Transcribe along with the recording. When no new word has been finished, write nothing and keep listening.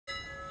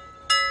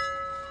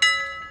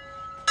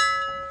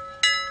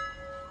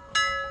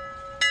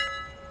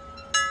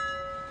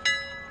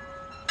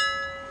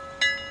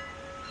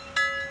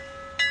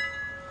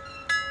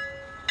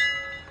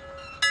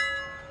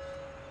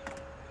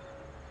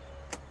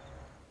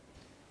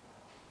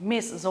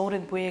Miss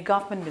Zirtirtu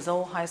government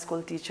mizo high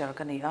school teacher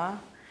kania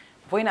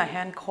voina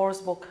hand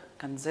course book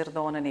kan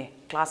zirdona ni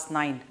class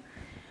 9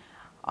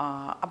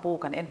 abu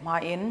kan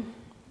enma in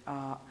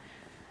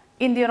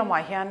India ma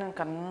hian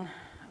kan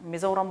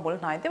Mizoram bul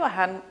nai dewa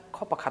han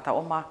khopa khata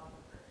oma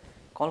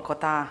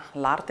Kolkata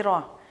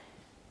lartiro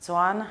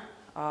chuan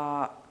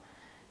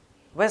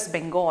West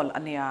Bengal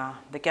ania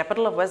the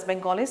capital of West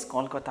Bengal is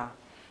Kolkata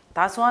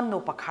ta chuan nu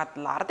pakhat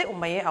larte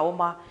umai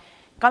auma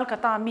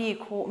Kolkata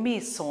mi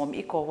som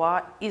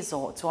ikowa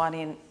izo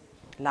chuanin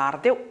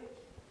lardeu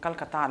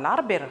Kolkata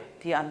larber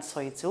ti an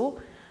soi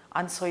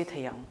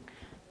theiang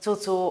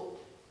chu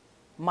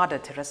Mother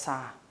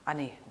Teresa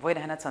ani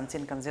voida hana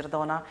chanchin kan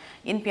zirdona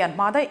in pian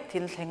madai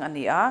thil thleng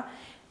ania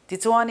ti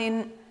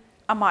chuanin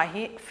ama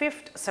hi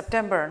 5th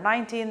September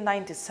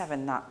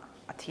 1997 na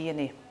athi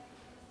ani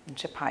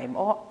che phaim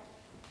o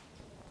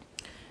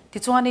ti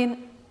chuanin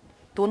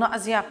tuna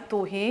aziak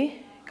tu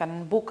hi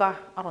kan buka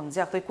aron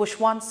ziak toi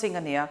Kushwan Singh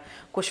ania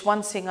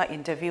Kushwan Singh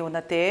interview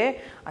na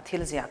te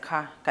athil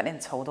ziakha kan en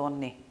chhodon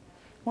ni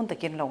mun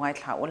takin lo ngai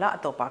thla ula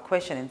atopa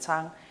question in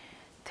chang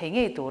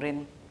theih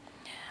turin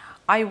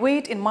I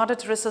wait in Mother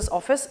Teresa's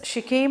office.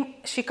 She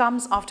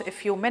comes after a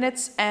few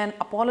minutes and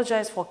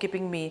apologized for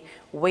keeping me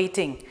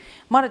waiting.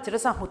 Mother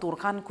Teresa hutur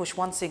khan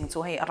Kushwan Singh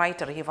chu hei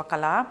writer hi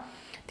wakala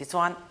ti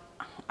chuan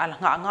al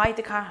ngai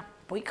te kha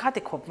pui kha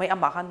te khop mai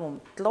ama khan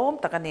mum tlom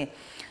takani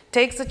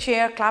takes a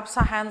chair, claps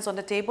her hands on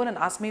the table and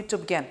asks me to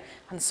begin.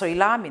 Han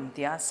soila min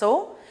tia.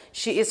 So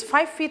she is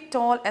 5 feet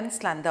tall and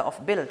slender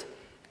of build.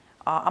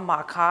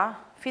 Ama kha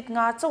fit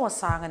nga chaw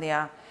sang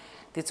ania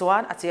ti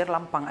chuan a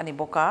Zirlai Naupang ani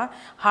boka.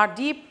 Her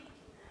deep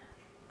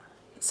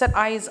set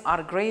eyes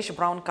are greyish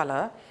brown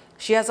color.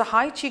 She has a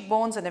high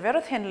cheekbones and a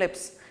very thin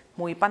lips.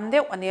 Mui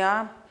pandeu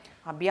ania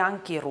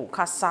biang kiru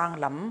kha sang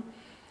lam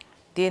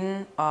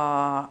din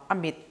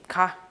amit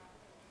kha.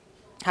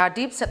 Her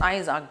deep set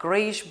eyes are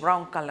greyish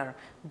brown color.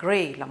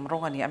 Grey lam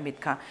rong ani amit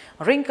kha.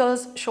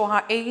 Wrinkles show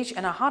her age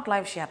and a hard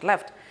life she had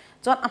left.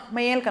 Chuan a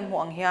male kan mu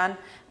ang hian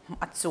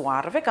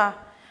atsuar veka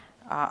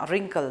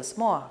wrinkles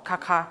mo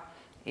kha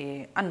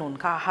anun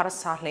ka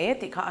harsa hle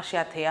ti kha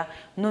asya theya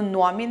nun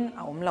nuamin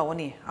lo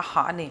ni a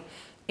ha ani.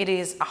 It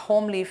is a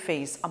homely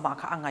face ama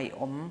kha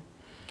angai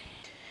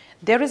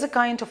There is a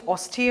kind of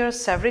austere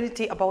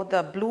severity about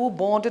the blue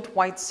bordered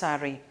white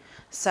sari.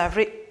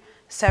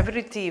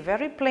 Severity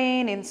very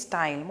plain in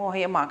style mo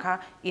he ama kha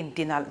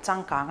intinal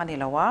changka ngani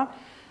lawa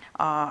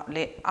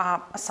le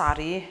a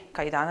sari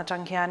kaidana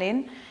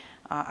changhianin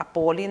a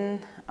polin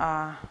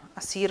a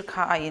sir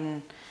kha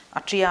in a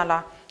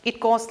triala. It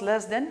costs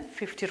less than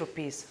 50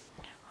 rupees,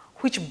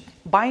 which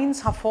binds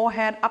her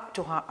forehead up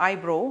to her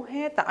eyebrow,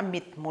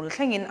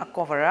 a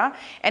cover,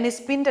 and is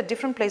pinned at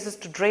different places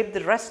to drape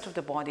the rest of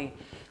the body.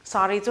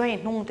 Sari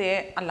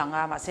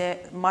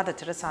Mother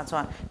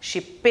Teresa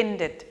she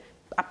pinned it,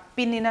 a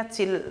pinina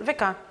chil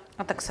veka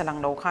atak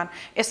salang lokhan.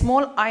 A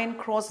small iron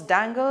cross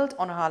dangled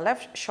on her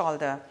left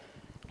shoulder.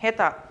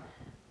 Heta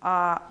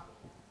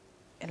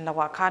in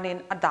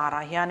lawakanin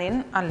adara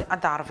hianin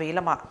adar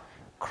velama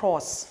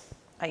cross.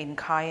 In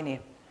Kaini.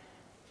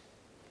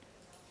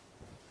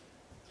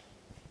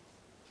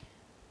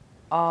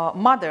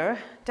 Mother,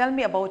 tell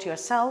me about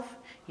yourself,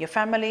 your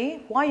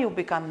family, why you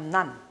become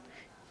nun.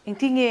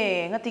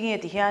 Intinge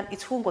ngatinge tihian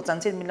ichhung ko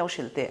chanchin min lo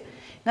shilte.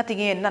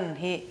 Ngatinge nun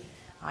hi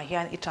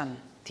hian itan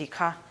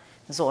tikha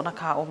zona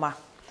kha oma.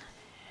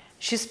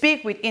 She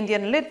speaks with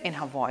Indian lit in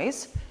her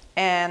voice,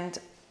 and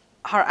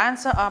her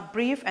answers are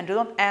brief and do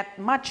not add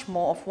much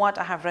more of what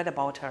I have read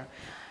about her.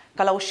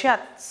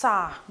 Kalausiat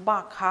sa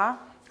bakha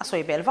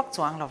Asoy belvak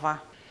chuang lova.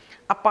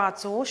 Apa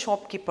chu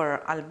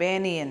shopkeeper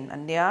Albanian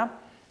ania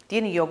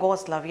tin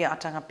Yugoslavia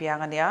atanga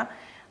piang ania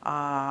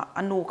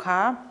anu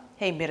kha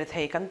hei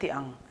mirithei kan ti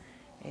ang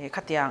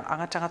khatiang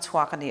anga tanga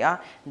chhuah kania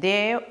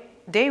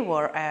they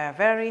were a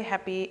very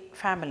happy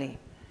family.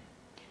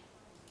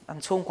 An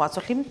chung kwa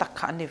cholim tak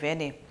kha ani ve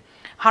ni.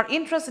 Her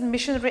interest in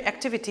missionary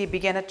activity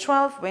began at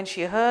 12 when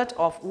she heard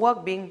of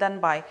work being done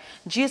by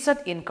Jesus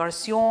in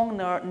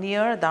Kurseong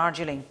near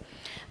Darjeeling.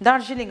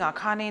 Darjeeling a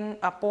khanin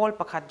a pol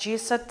pakhat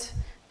Jesus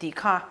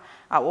tikha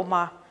a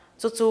oma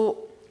chu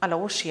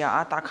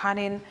alosia ta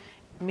khanin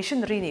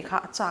missionary ni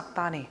kha chak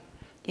ta ni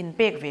in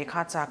pek ve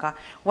kha chaka.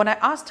 When I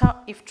asked her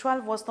if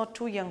 12 was not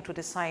too young to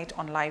decide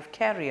on life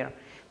career,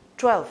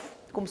 12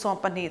 kumsom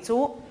pani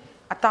chu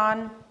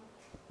atan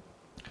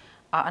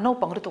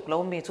naupang rutuk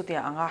lo me chu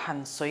tia anga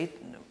han soi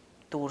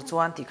tur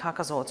chuan tikha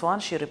ka zo chuan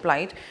she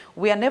replied,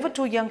 we are never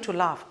too young to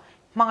love.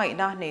 By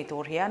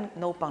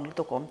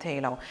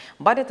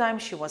the time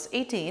she was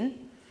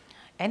 18,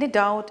 any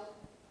doubt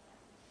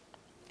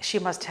she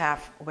must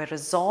have were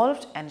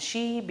resolved and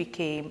she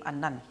became a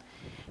nun.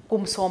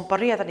 Kumsom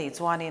pariya ni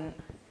chuanin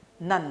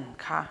nun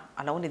kha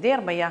aloni der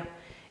maya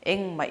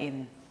eng ma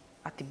in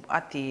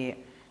ati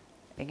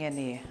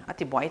engeni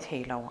ati boy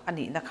thei lo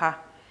ani na kha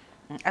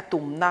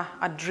atumna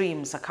a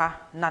dream sakha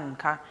nun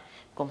kha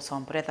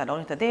kumsom pariya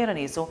aloni ta der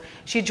ni so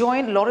she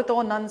joined Loreto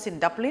nuns in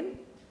Dublin.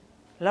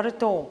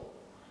 Loreto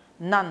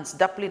nuns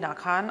daplina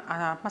khan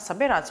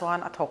masabera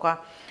chuan athoka,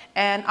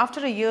 and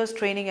after a year's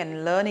training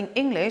and learning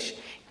English,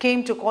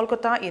 came to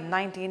Kolkata in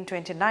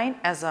 1929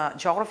 as a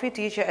geography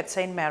teacher at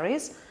St.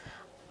 Mary's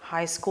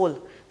High School.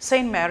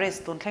 St. Mary's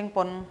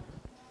tuntlengpon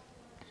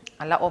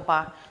ala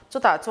opa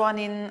chuta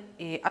chuanin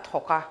I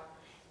athoka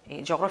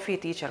geography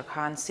teacher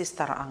khan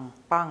sister ang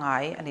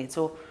pangai ani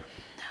chu.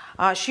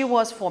 She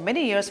was for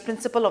many years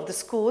principal of the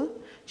school.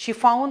 She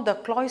found the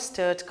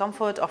cloistered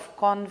comfort of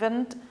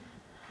convent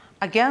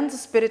against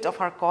the spirit of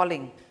her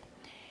calling.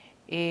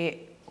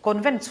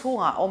 Convent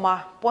chhuah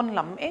oma pon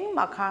lam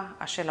engma kha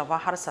ashelova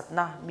har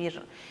satna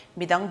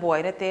midang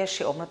boy ne te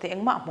she omna te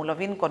engma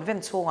mulavin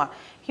convent chhuah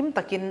him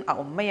takin a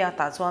ummaya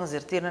ta chuan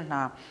zirtirtu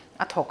na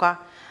athoka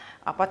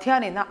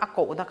apathiani na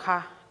ako na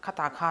kha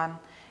khata khan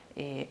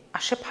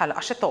ashe phal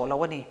ashe to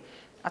lawani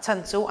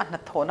achan chu an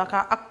thona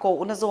kha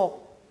ako na zo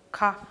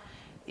kha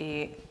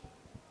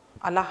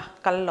ala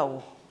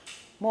kallo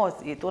mo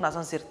tu na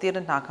san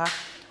zirtirtu na kha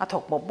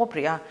athok mo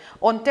priya.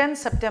 On 10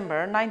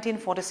 September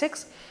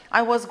 1946,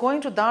 I was going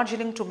to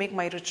Darjeeling to make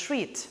my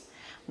retreat.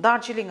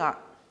 Darjeeling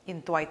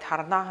in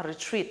theihna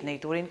retreat nei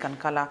turin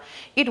kankala.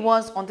 It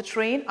was on the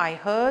train I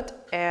heard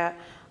a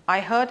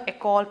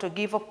call to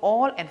give up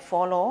all and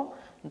follow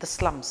the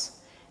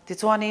slums.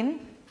 Tichuanin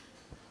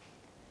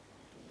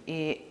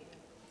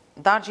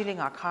Darjeeling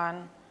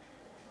khan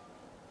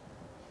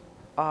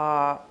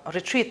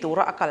retreat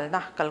tura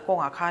akalna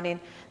kalkong khanin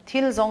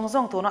thil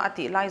zong tuna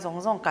ati lai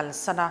zong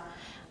kalsana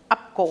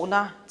ap ko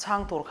na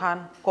chang tur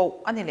khan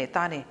ko ani le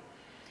tani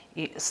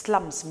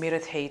slums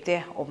miret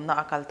heite omna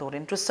akal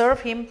turin to serve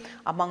him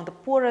among the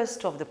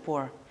poorest of the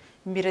poor.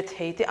 Miret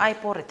heite ai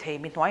por thei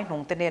mi noi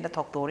nong te ne na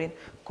thok turin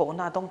ko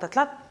na dong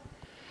tatlat.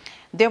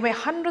 There were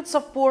hundreds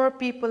of poor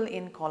people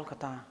in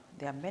Kolkata.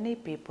 There are many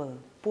people,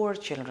 poor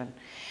children.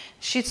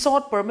 She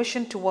sought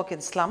permission to work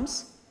in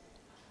slums.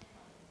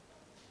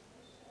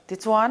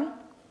 This one,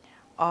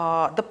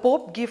 the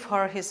Pope gave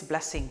her his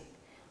blessing.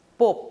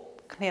 Pope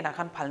knena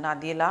kan phalna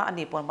dila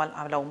ani pon mal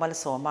lawmal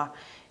soma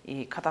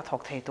I khata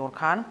thok thei tur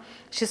khan.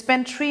 She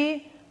spent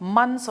 3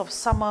 months of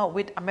summer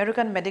with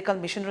American medical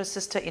missionary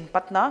sister in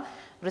Patna,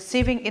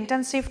 receiving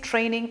intensive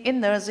training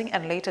in nursing,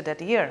 and later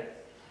that year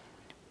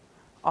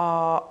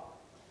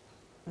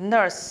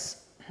nurse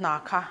na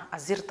kha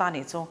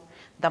azirtani chu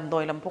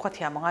damdoi lampu kha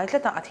thiamngaite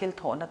tleta athil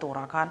thona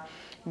tura khan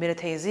mire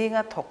thei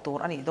zinga thok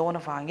tur ani don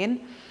vangin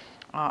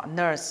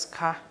nurse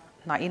kha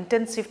na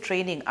intensive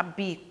training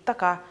abi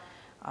taka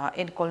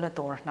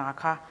enkolnator na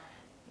kha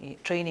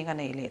training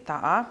anei le ta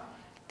a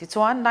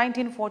tichuan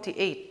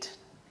 1948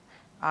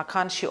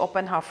 khan she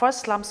opened her first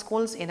slum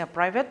schools in a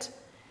private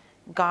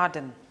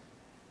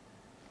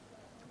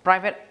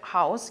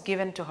house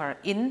given to her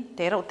in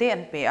terote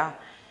and pea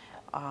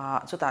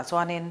chuta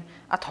chuanin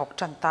athok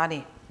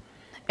chantani.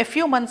 A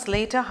few months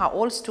later, her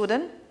old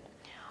student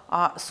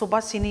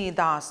Subhasini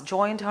Das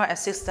joined her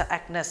as Sister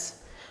Agnes.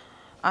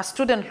 A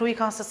student Louis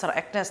Sister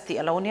Agnes the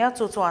Alonia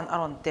chuan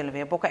aron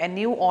telve boka a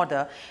new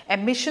order, a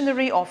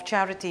missionary of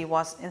charity,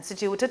 was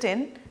instituted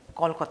in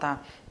Kolkata.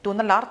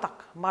 Tuna lartak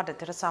Mother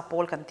Teresa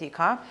Paul kanti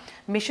kha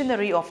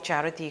missionary of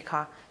charity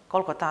kha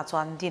Kolkata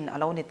chuan din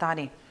aloni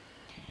tani.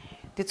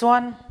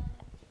 Tichuan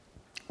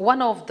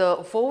one of the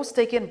vows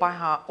taken by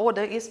her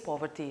order is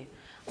poverty.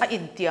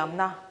 In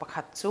thiamna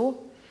pakhat chu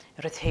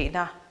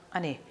theihna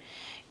ani.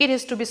 It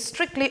is to be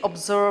strictly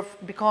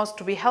observed because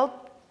to be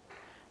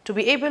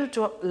able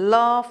to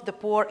love the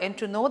poor and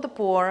to know the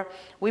poor,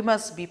 we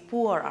must be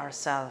poor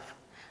ourselves.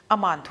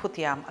 Aman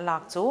thutiam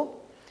alak chu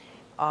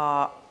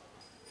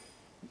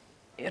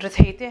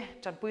theite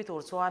chanpui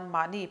tur chuan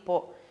mani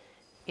po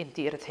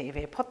inti thei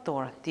ve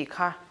photur ti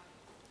kha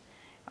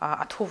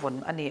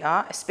athuvun ani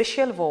a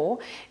special vow,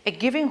 a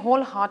giving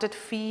wholehearted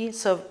free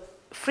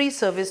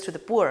service to the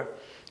poor.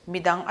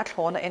 Midang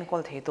athlona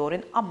enkol thei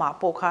turin ama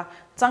po kha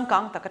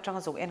changkang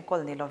takatang zuk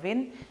enkol ni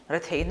lovin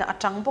theihna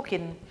atang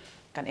bokin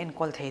kan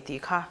enkol thei ti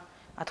kha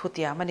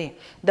athutiam ani.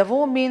 The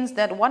vow means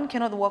that one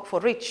cannot work for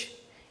rich.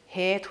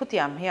 He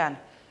thutiam hian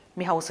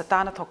mi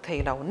hausatana thok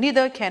thei lo.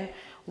 Neither can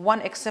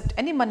one accept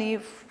any money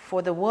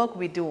for the work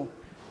we do.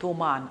 Tu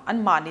man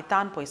an mani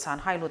tan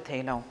poisan hailu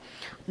thei lo.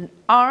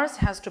 Ours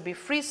has to be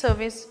free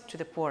service to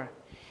the poor.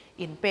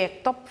 In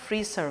pek top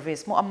free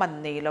service mo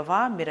aman nei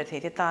lova mira thei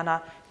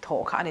tana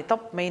tho kha ani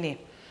top mai ni.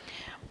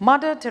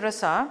 Mother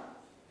Teresa,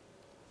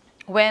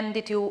 when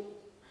did you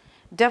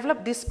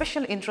develop this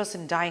special interest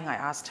in dying? I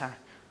asked her.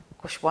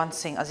 Kushwan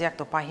Singh azyak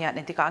to pa hian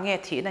entika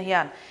nge thi na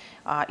hian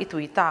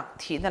itui tak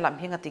thi na lam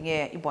hinga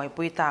tinge iboi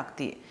pui tak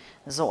ti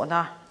zo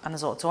na an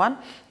zo chuan.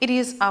 It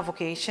is a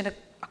vocation,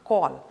 a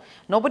call.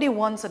 Nobody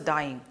wants a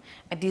dying,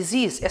 a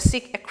disease, a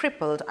sick, a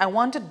crippled. I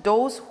wanted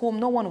those whom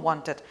no one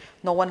wanted,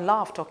 no one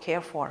loved or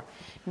cared for.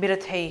 Mira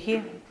thei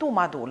hi tu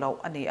ma du lo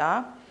ani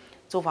a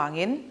chu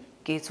vangin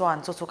ki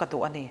chuan chu chu ka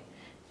du ani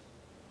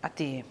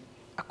ati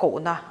ako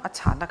na a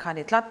chana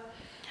khani tlat.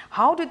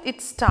 How did it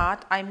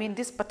start? I mean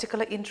this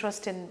particular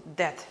interest in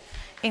death.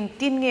 In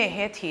tin nge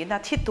he thi na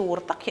thi tur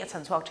tak hi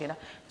chan chuak thina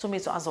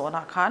chumi chu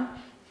azona khan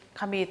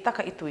khami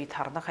taka itui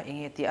thar na kha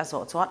inge ti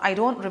azo chuan. I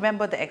don't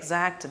remember the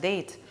exact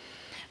date.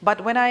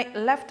 But when I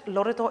left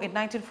Loreto in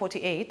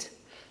 1948,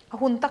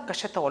 ahun tak ka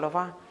siya to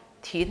lova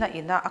theihna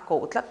ina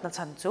ako utlat na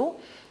chanchu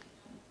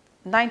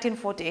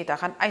 1948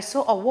 akan I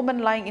saw a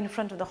woman lying in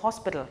front of the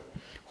hospital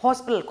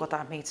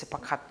kota mei che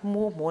pakhat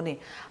mu ni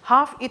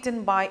half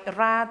eaten by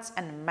rats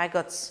and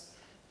maggots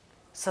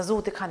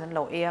sazu te khan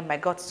lo e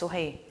maggots so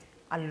hey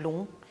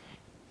alung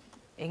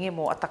engi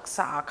mo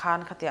ataksa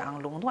khan khatia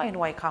ang lung no ai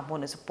noi kha mo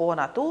ne po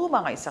na tu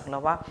mangai sak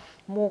lawa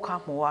mu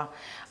kha muwa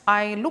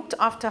I looked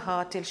after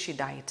her till she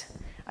died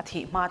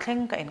athi ma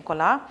thleng ka en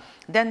kola.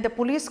 Then the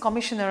police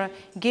commissioner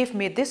gave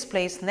me this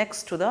place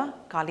next to the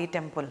Kali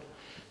temple,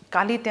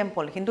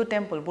 Hindu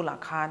temple bula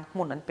khan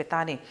munan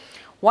petani.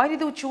 Why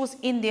did you choose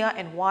India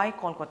and why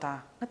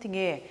Kolkata? Nothing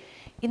e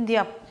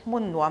India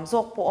mun nuam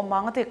zok po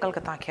omangate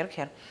Kolkata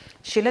kher.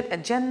 She let a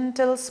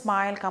gentle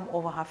smile come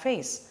over her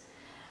face.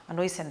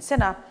 Anoi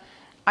sensena,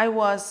 I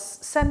was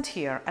sent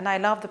here and I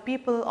love the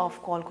people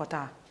of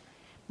Kolkata.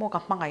 Mo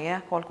ka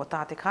mangaya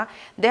Kolkata te kha.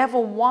 They have a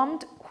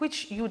warmth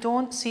which you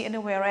don't see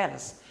anywhere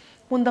else.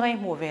 Mundai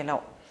mo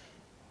velo.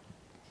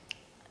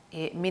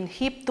 Min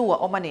hip tua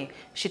omani.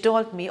 She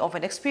told me of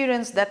an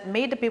experience that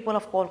made the people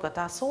of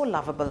Kolkata so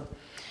lovable.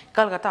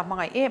 Kolkata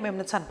mangai mem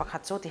natsan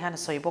pakhatso theihna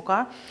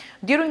soiboka.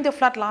 During the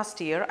flood last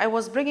year, I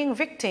was bringing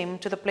victim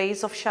to the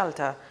place of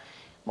shelter.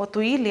 Mo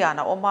tui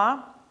liana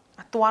oma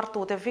atuar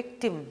tu te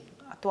victim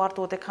atuar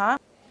tu te kha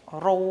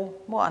ro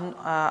mo an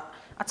a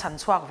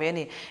chhuah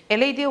veni. A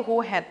lady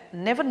who had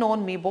never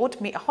known me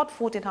bought me a hot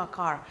food in her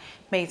car.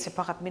 Mei se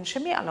pakhat min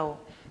shemi alo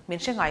min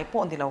shengai po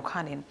ndilo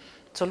khanin.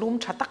 Cholum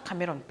chatak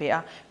khameron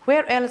pea.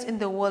 Where else in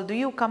the world do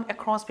you come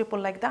across people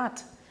like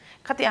that?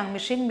 Khati ang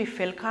mishing mi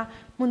felka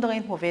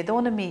mundangain mo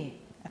vedona mi.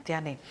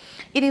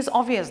 It is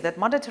obvious that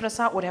Mother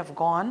Teresa would have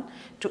gone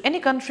to any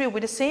country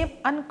with the same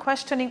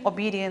unquestioning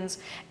obedience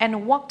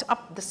and worked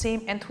up the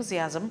same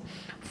enthusiasm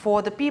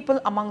for the people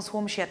amongst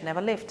whom she had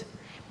never lived.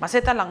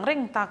 Maseta lang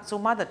ring tak su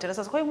Mother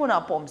Teresa koi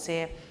muna pom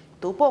se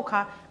tu po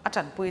kha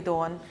achan pui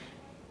don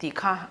ti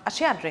kha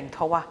ashian ring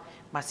thawa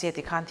masia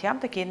ti khan thiam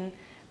takin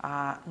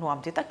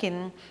nuam ti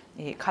takin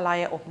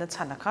khalaya opna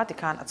chana kha ti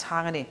khan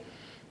achangani.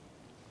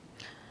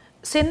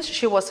 Since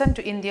she was sent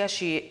to India,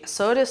 she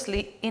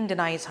seriously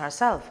Indianized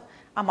herself.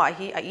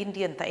 Amahi a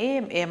Indian ta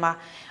ema.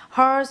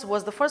 Hers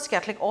was the first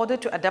Catholic order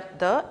to adopt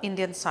the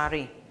Indian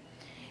sari.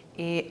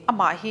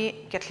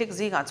 Amahi Catholic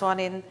zinga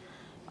chuanin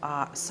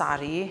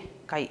sari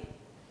kai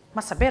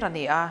masabera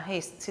ni hey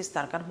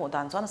sister kan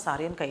mudan chuan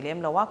sari an kai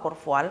lem lawa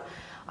korfual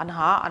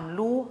anha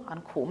anlu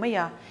an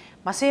khumaya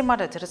mase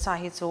Mother Teresa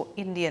hi chu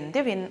Indian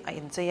devin a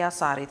incheya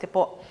sari te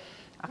po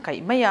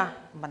akai maya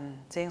man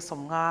cheng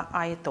somnga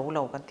ai to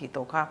lo kan ti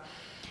to kha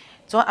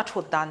chuan a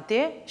thut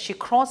dante she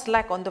crossed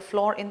leg on the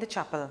floor in the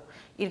chapel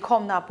in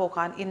khomna po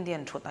kan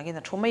Indian thut agin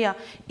a thumaya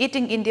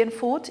eating Indian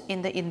food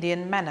in the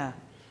Indian manner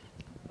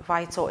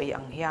vai cho ei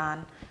ang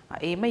hian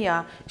a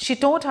maya she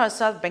taught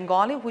herself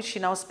Bengali which she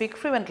now speaks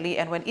fluently,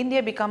 and when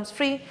India becomes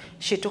free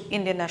she took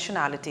Indian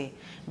nationality.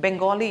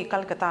 Bengali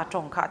Calcutta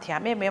tong kha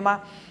thiame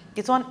mema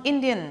ki chuan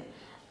Indian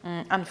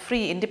and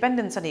free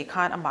independence ani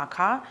khan ama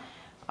kha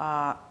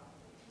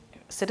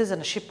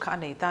citizenship kha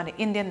nei ta ni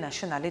Indian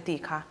nationality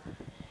kha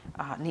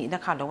ni na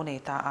kha lo nei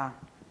ta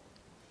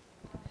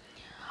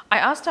I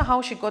asked her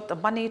how she got the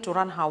money to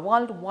run her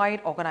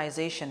worldwide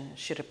organization.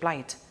 She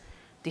replied,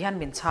 "Dihan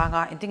min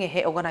changa inting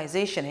he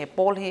organization he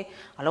palh he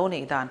alo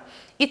nei dan.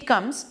 It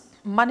comes,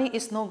 money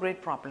is no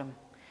great problem.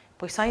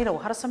 Poisai lo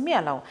har sammi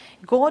alo.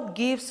 God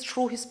gives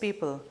through his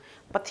people.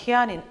 But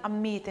hianin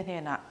ammi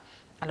tenena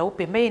alo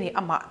pe me ni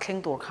ama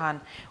thleng tur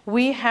khan.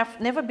 We have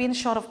never been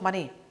short of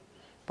money.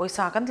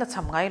 Poisa kan tla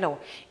cham ngai lo.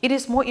 It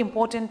is more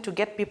important to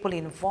get people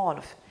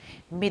involved.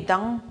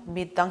 Midang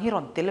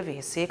hiron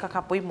telve se ka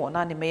kha poi mo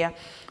na ni meya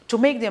to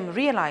make them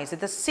realize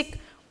that the sick,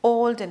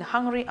 old and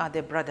hungry are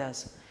their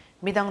brothers.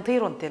 Midang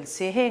teron tel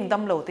se heng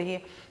dam lo te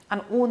hi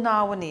an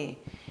una wani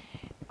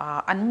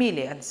an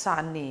mile an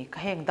sa ni ka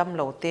heng dam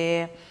lo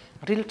te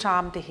ril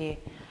tram te hi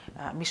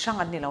misang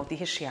an ni lo te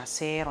hi sia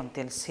se ron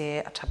tel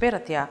se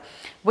athaperatia.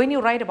 When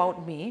you write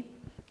about me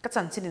ka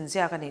chan chinin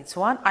zia ka ni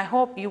chuan I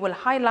hope you will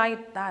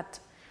highlight that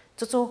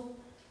chu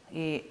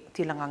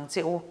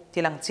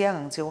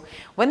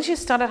when she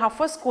started her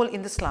first school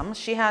in the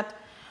slums,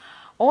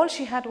 all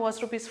she had was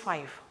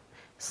 ₹5.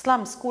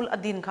 Slum school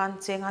adin khan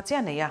chenga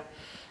cheneya.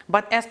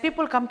 But as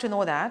people come to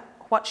know that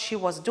what she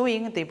was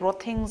doing, they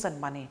brought things and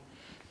money.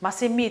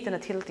 Mase meet in a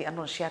thilti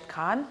anon shiat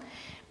khan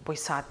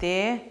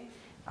poisate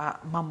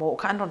mamo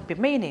khan ron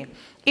pimeni.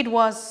 It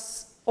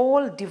was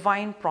all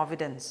divine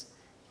providence.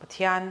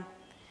 Pathian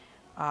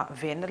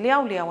ven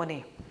liaw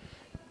liawani.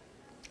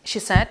 She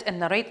sat and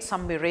narrated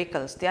some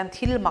miracles.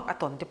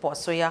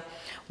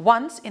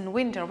 Once in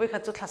winter,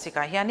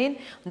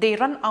 they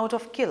ran out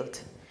of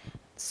kilt.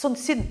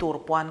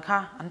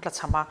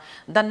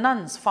 The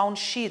nuns found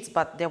sheets,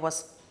 but there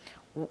was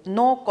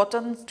no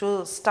cotton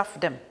to stuff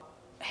them.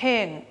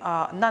 Heng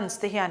nuns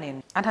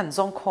tehianin anhan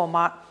zong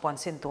khoma pon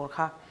sintur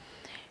kha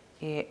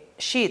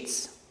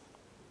sheets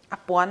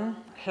apuan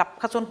hlap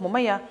khachon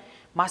mumaya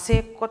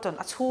mase cotton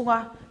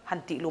achunga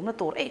hanti lumna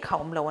tur ei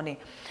khawm lo ani.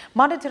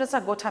 Mother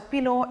Teresa got her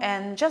pillow,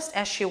 and just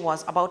as she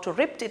was about to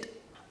rip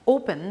it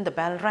open, the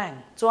bell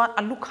rang. Chuan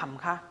aluk kham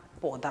kha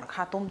po dar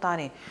kha tum ta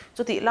ni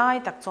chuti lai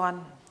tak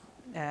chuan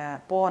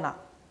pona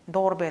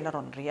doorbell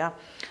ron ria.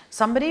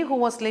 Somebody who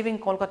was living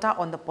Kolkata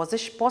on the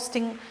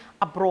posting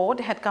abroad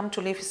had come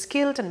to leave his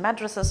kilt and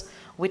mattresses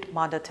with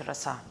Mother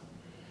Teresa.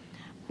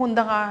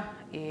 Hundanga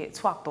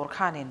chhuak tor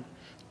khanin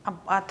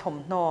a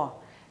thom no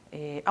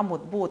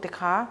amut bu te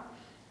kha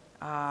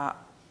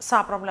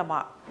sa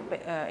problema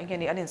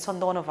engeni anin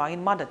sondona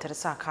vangin Mother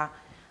Teresa kha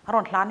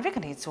aron hlan vek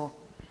ani chu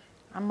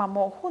amma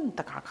mo hun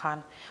taka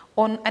khan.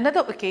 On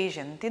another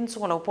occasion, tin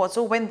solo po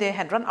so when they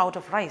had run out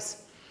of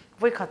rice,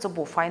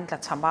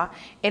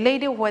 a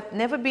lady who had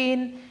never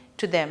been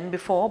to them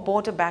before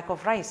bought a bag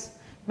of rice.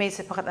 May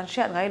se pakat an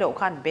siya ngai lo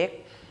kan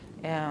bake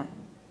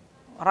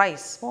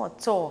rice mo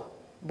so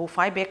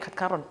bufai bake khat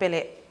karon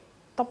pele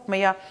top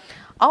maya.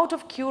 Out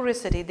of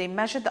curiosity, they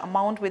measured the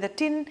amount with a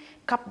tin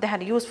cup they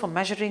had used for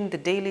measuring the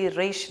daily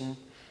ration.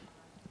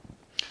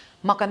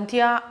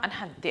 Makantia an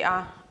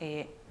hantia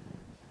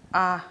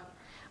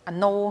an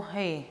no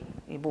hey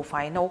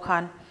bufai no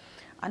kan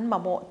an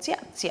mamo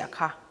chia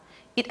kha.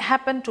 It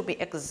happened to be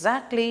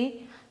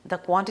exactly the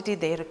quantity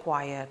they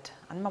required.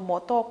 An mamo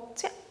tok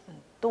chia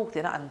tok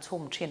tina an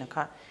chum china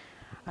kha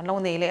an lo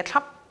nei le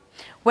thap.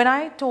 When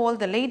I told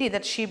the lady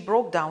that, she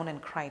broke down and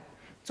cried.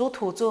 Chu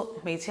thu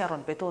chu me chia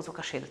ron pe to chu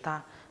ka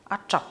shilta a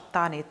chap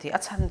ta ni ti a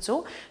chan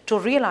chu to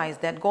realize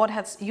that God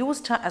has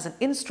used her as an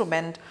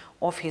instrument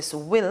of His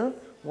will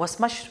was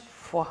much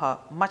for her.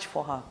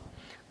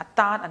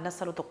 Atan an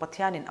nasalu tok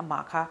pathianin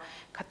ama kha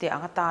khate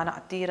angata na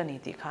atira ni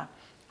ti kha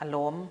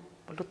alom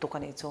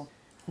lutukani chu.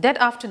 That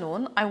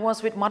afternoon, I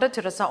was with Mother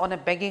Teresa on a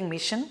begging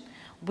mission.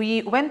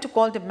 We went to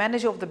call the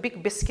manager of the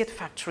big biscuit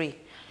factory.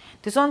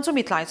 This one chu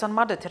mitlai chon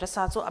Mother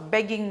Teresa chu a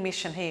begging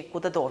mission he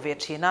kuda do ve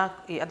china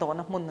I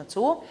adona mun na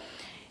chu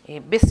a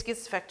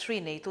biscuits factory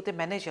nei to the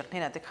manager ne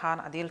na te khan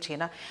adil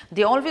china.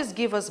 They always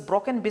give us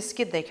broken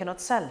biscuit they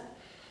cannot sell.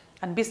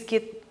 And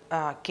biscuit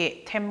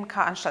ke them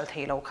kha an shal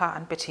thei lo kha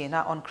an pe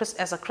china on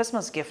as a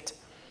Christmas gift,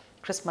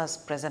 Christmas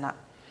present.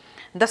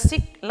 The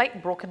sick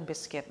like broken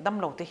biscuit.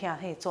 Dam lo te hian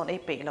he chon ei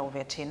pe lo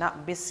ve china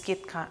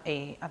biscuit kha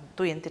e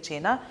turin te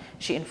china.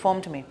 She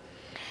informed me.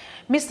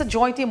 Mr.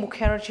 Jyoti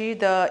Mukherjee,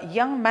 the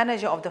young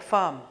manager of the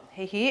firm,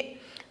 he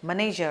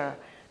manager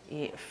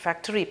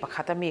factory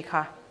pakhatami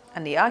kha,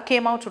 and he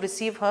came out to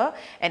receive her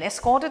and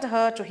escorted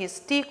her to his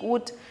teak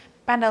wood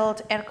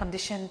paneled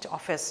air-conditioned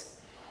office.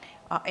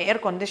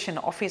 Air-conditioned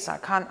office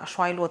khan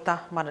ashwai lota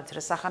Mother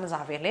Teresa khan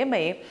zavele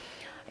mai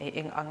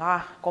ing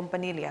anga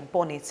company lian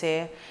poni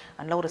che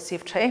and lo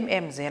receive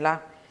 3mm zela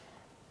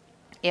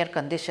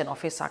air-conditioned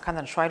office khan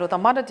an shwai lota.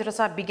 Mother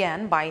Teresa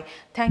began by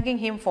thanking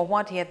him for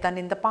what he had done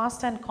in the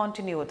past and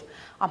continued.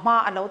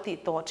 Ama aloti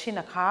to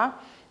china kha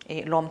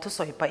lom tu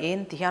soi pa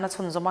in theihna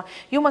chunzoma.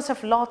 You must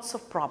have lots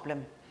of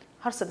problem.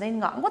 Har sadin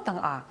nga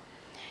ngotang a.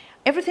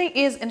 Everything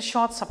is in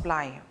short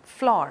supply.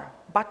 Flour,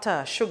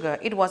 butter, sugar.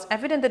 It was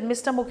evident that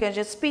Mr.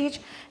 Mukherjee's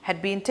speech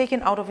had been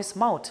taken out of his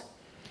mouth.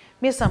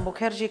 Mr.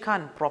 Mukherjee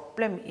kan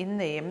problem in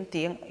name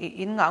ting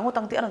in nga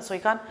ngotang ti anan soi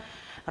kan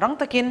rang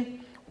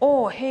takin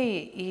oh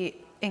hey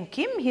in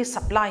kim hi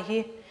supply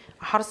hi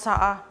harsa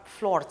a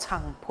flour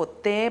chang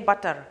phote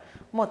butter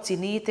mo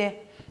chini te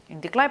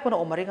in diklo pon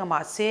omaringa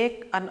ma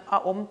se an a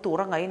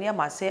tura ngai ni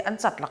ma se an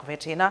chat lak ve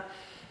thina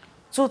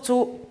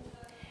chu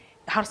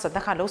harsa da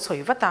kha lo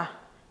soi wata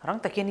rang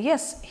takin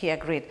yes, he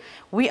agreed.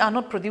 We are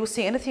not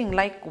producing anything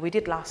like we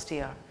did last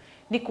year.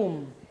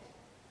 Nikum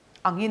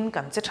angin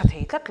kan che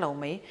thathei tat lo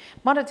mai.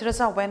 Mother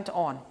Teresa went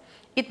on.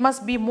 It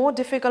must be more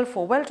difficult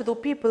for well-to-do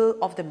people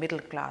of the middle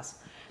class.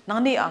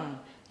 Nangni ang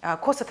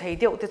khosa thei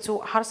deu te chu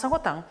har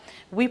sangotang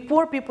we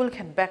poor people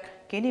can beg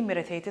keni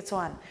mere thei te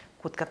chuan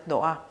kutkat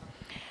doa.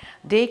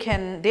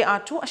 They are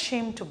too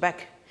ashamed to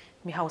beg.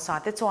 Mi hausa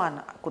te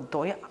chuan kut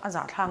doi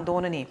aza thang do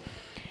ni.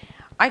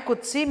 I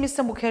could see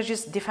Mr.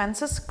 Mukherjee's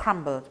defenses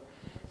crumbled.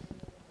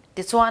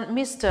 This one,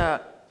 Mr.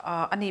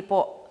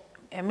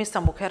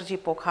 Mukherjee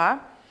pokha,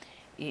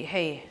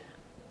 hey,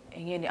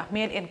 ngeni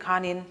amel en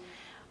kanin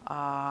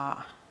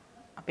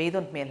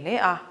abeidon mel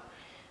le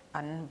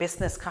and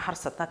business ka har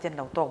sat natin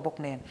law tok bok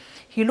nen.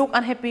 He looked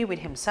unhappy with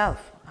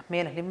himself.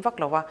 Mel limvak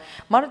lawa.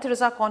 Mother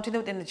Teresa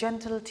continued in a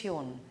gentle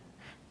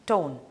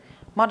tone.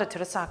 Mother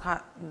Teresa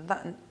ka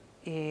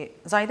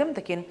zaidam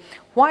takin,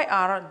 why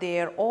are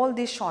there all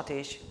this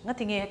shortage?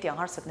 Ngatinge tiang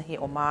har sat nahi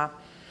oma.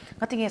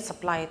 Ngatinge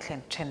supply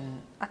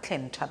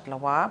atlen chat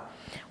lawa.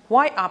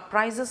 Why are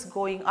prices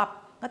going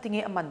up?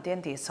 Ngatinge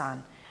amanten ti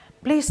san.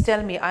 Please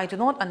tell me, I do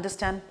not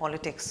understand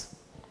politics.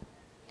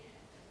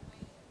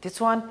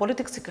 This one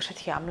politics ka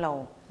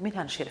thiamna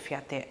minhan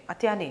shirfiate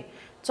atiani.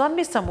 John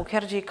Mr.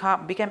 Mukherjee ka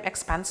became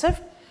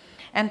expansive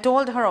and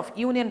told her of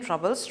union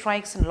troubles,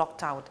 strikes and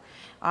lockout.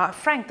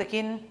 Frank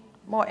takin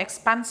more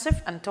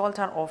expansive and told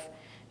her of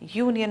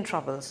union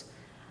troubles.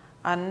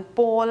 And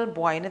Paul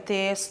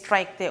boinete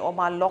strike te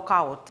oma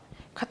lockout.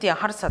 Khatia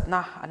harsat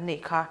na anne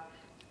kha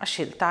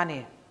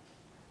ashiltani.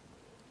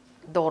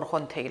 dor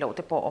hon thei lo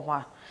te po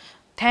oma.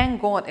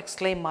 Thank God,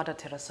 exclaimed Mother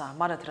Teresa.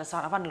 Mother Teresa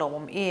avan lo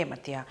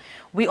matia.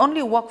 We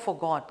only work for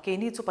God. Ke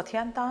ni chu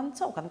pathian tan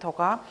chau kan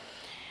thoka.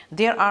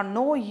 There are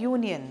no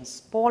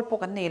unions. Paul po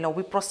kan nei lo.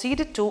 We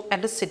proceeded to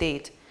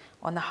elucidate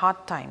on the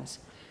hard times.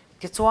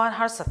 Ti chuan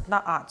har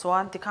satna a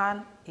chuan ti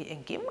khan I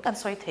engkim kan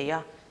soi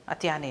theia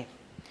atiane.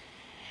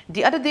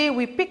 The other day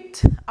we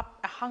picked up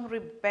a hungry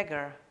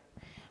beggar.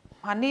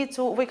 Hani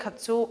chu we khat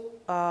chu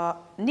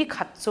ni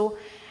khat chu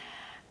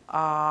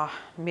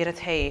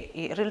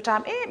Thei real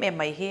time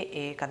mai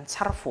hi kan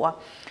charfua.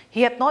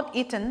 He had not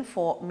eaten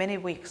for many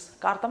weeks.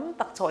 Kartam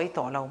tak choi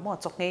to lo mo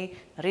chok ngei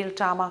real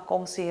time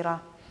kong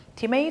sira.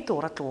 Thimei tu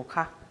ra tu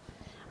kha.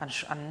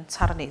 An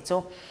char ni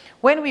chu.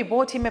 When we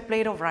bought him a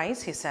plate of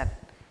rice, he said,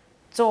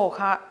 "Cho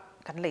kha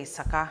kan lei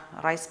saka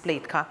rice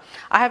plate kha.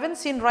 I haven't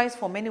seen rice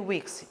for many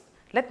weeks.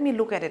 Let me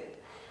look at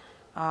it.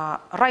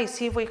 Rice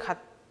hi voi khat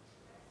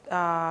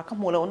ka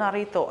mu lo na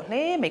ri to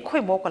le mai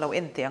khoi mo ka lo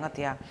en te anga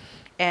tia."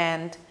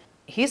 And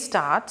he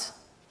starts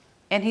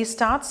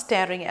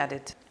staring at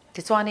it.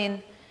 Ti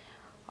chuanin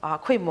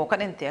khoi mo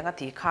kan en te anga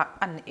ti kha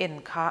an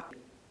en kha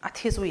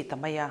athizui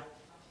tamaya.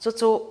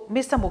 So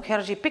Mr.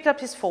 Mukherjee picked up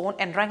his phone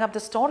and rang up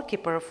the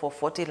storekeeper for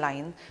 40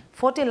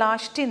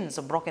 large tins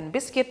of broken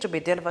biscuit to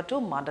be delivered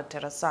to Mother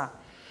Teresa.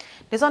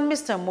 This on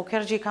Mr.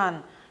 Mukherjee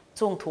kan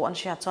chung thu an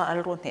sha chuan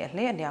al ru ne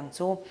hle an yang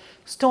chu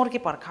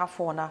storekeeper kha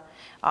phone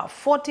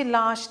 40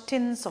 large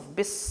tins of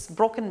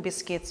broken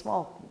biscuits.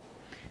 Wow.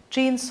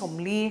 Chin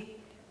somli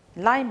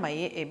lai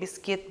mai e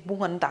biscuit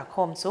bungan da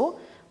khom chu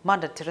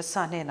Mother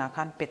Teresa ne na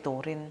kan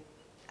petorin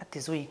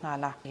atizui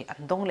ngala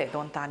andong le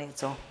don tani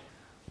chu.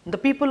 The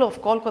people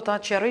of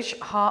Kolkata cherish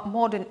her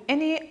more than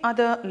any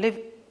other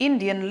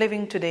Indian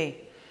living today.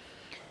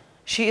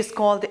 She is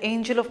called the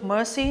Angel of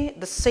Mercy,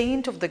 the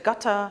Saint of the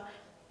Gutter,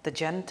 the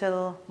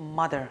Gentle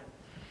Mother.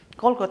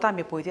 Kolkata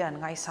mi puiti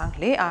an ngai sang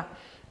le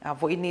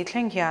vo ini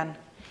thleng hian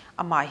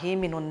ama hi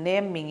minun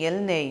nem mingel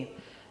nei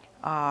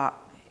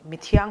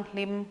mithiang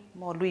hlim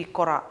mo lui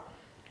kora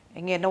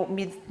nge no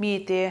mi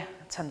te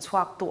chan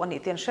chhuak tu ani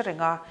ten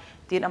sherenga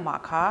tin ama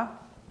kha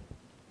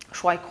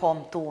shwai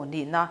khom tu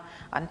ni na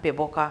an pe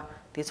boka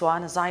ti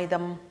chuan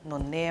zaidam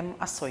nun nem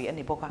asoi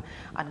ani boka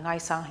an ngai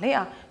sang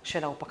hle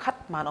shelo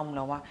pakhat man om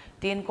lowa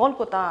tin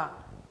Kolkata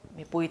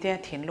mi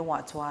puite thin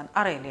luwa chuan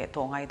are le to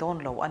ngai don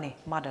lo ani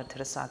Mother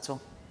Teresa chu.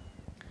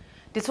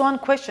 This one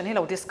question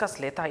hello discuss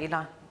later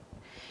ila.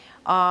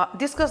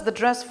 Discuss the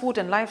dress, food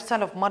and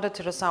lifestyle of Mother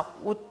Teresa.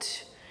 Would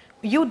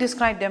you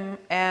describe them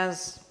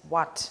as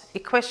what? A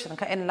question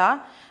ka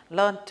enla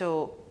learn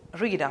to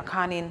read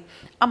khanin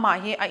ama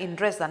hi a in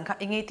dress dan ka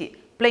ingeti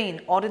plain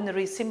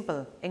ordinary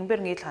simple engber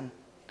ngi than.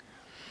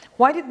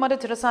 Why did Mother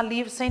Teresa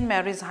leave St.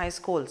 Mary's High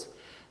Schools?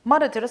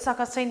 Mother Teresa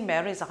ka St.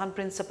 Mary's akan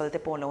principal te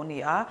polo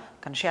ni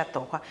kan share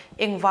to ka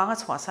engwanga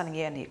chhuah san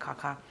nge ani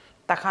kha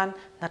takhan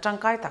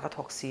natangkai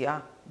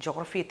takathoksi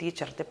geography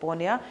teacher te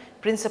ponia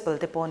principal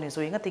te poni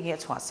zuinga tinge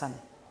chhuah san.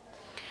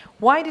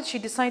 Why did she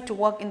decide to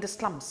work in the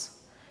slums?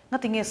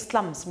 Ngatinge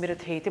slums mir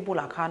thei te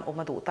bula khan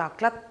omadu ta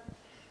klat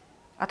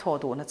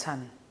athodu na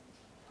chan.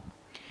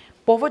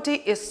 Poverty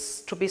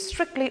is to be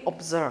strictly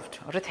observed.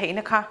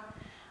 Theihna kha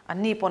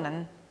ani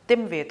ponan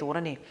temve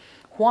turani.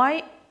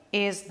 Why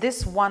is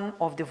this one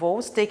of the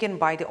vows taken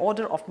by the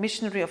Order of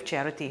Missionary of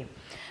Charity?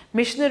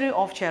 Missionary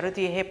of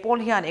Charity he Paul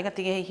hian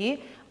engatinge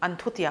hi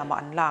anthutia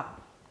an lak.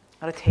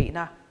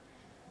 Theihna.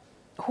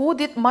 Who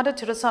did Mother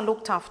Teresa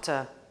looked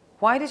after?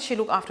 Why did she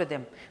look after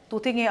them?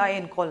 Tutinge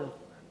a enkol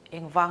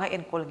engwanga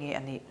enkol nge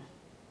ani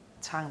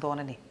chang don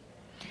ani.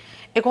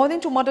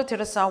 According to Mother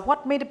Teresa,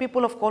 what made the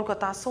people of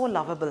Kolkata so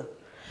lovable?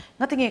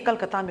 Ngatinge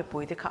Kolkata mi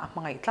puite kha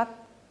mangai tlat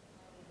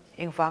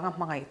engwanga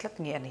mangai tlat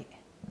nge ani.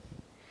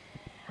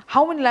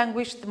 How many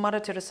languages did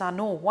Mother Teresa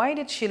know? Why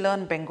did she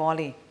learn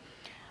Bengali?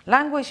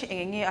 Language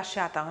engi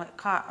asyata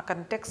kha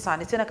kan text sa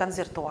ni chena kan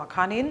zirto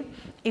khanin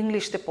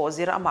English te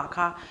pozira ama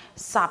kha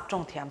sap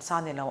tong thiam sa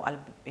ne lo al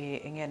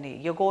engi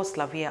ni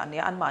Yugoslavia ani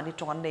an ma ni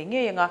tong an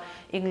nge nga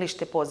English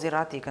te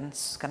pozira ti kan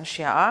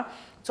shia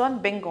chuan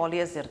Bengali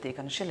zirti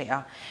kan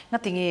shilea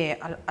ngatinge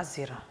al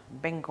azira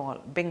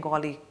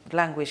Bengali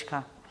language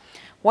kha.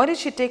 Why did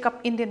she take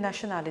up Indian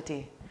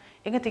nationality?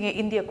 Ngatinge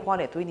India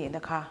khwale tuini na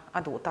kha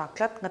adu ta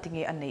klat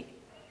ngatinge ani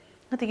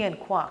ngatinge en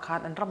khwa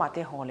khan an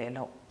ramate hole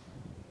lo.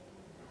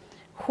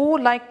 Who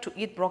like to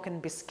eat broken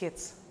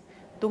biscuits?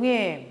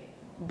 Tunge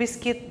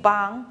biscuit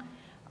bang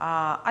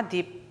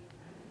adip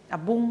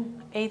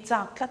abung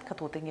eicha klat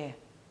katutinge.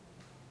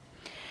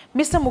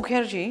 Mr.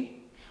 Mukherjee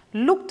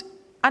looked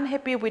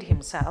unhappy with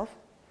himself.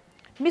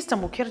 Mr.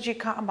 Mukherjee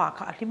ka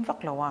amaka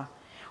alimvak lawa.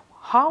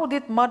 How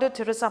did Mother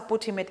Teresa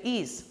put him at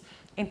ease?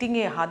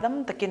 Intinge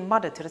hadam takin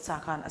Mother Teresa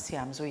kan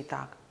asyam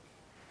zuitak.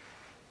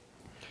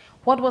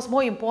 What was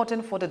more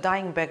important for the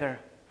dying beggar?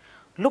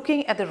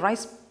 Looking at the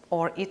rice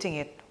or eating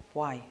it?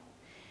 Why?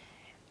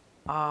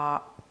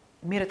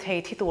 Mir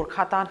thei thitur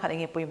khatan khan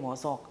enge poi mo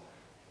zok.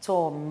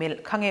 So mil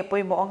khange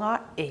poi mo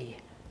nga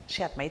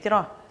shat mai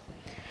tiro.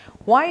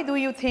 Why do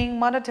you think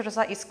Mother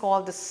Teresa is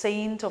called the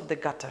Saint of the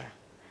Gutter?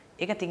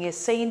 Ingatinge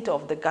Saint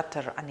of the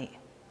Gutter ani.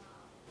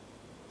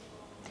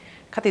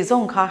 khati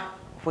zong kha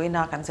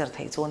voina kan zer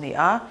thei chu ni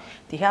a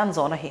ti hian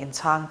zona hi in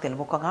chang tel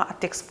bokanga a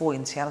text po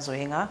in share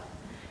zoinga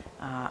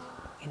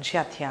in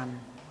share thiam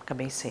ka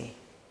be se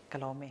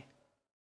kalome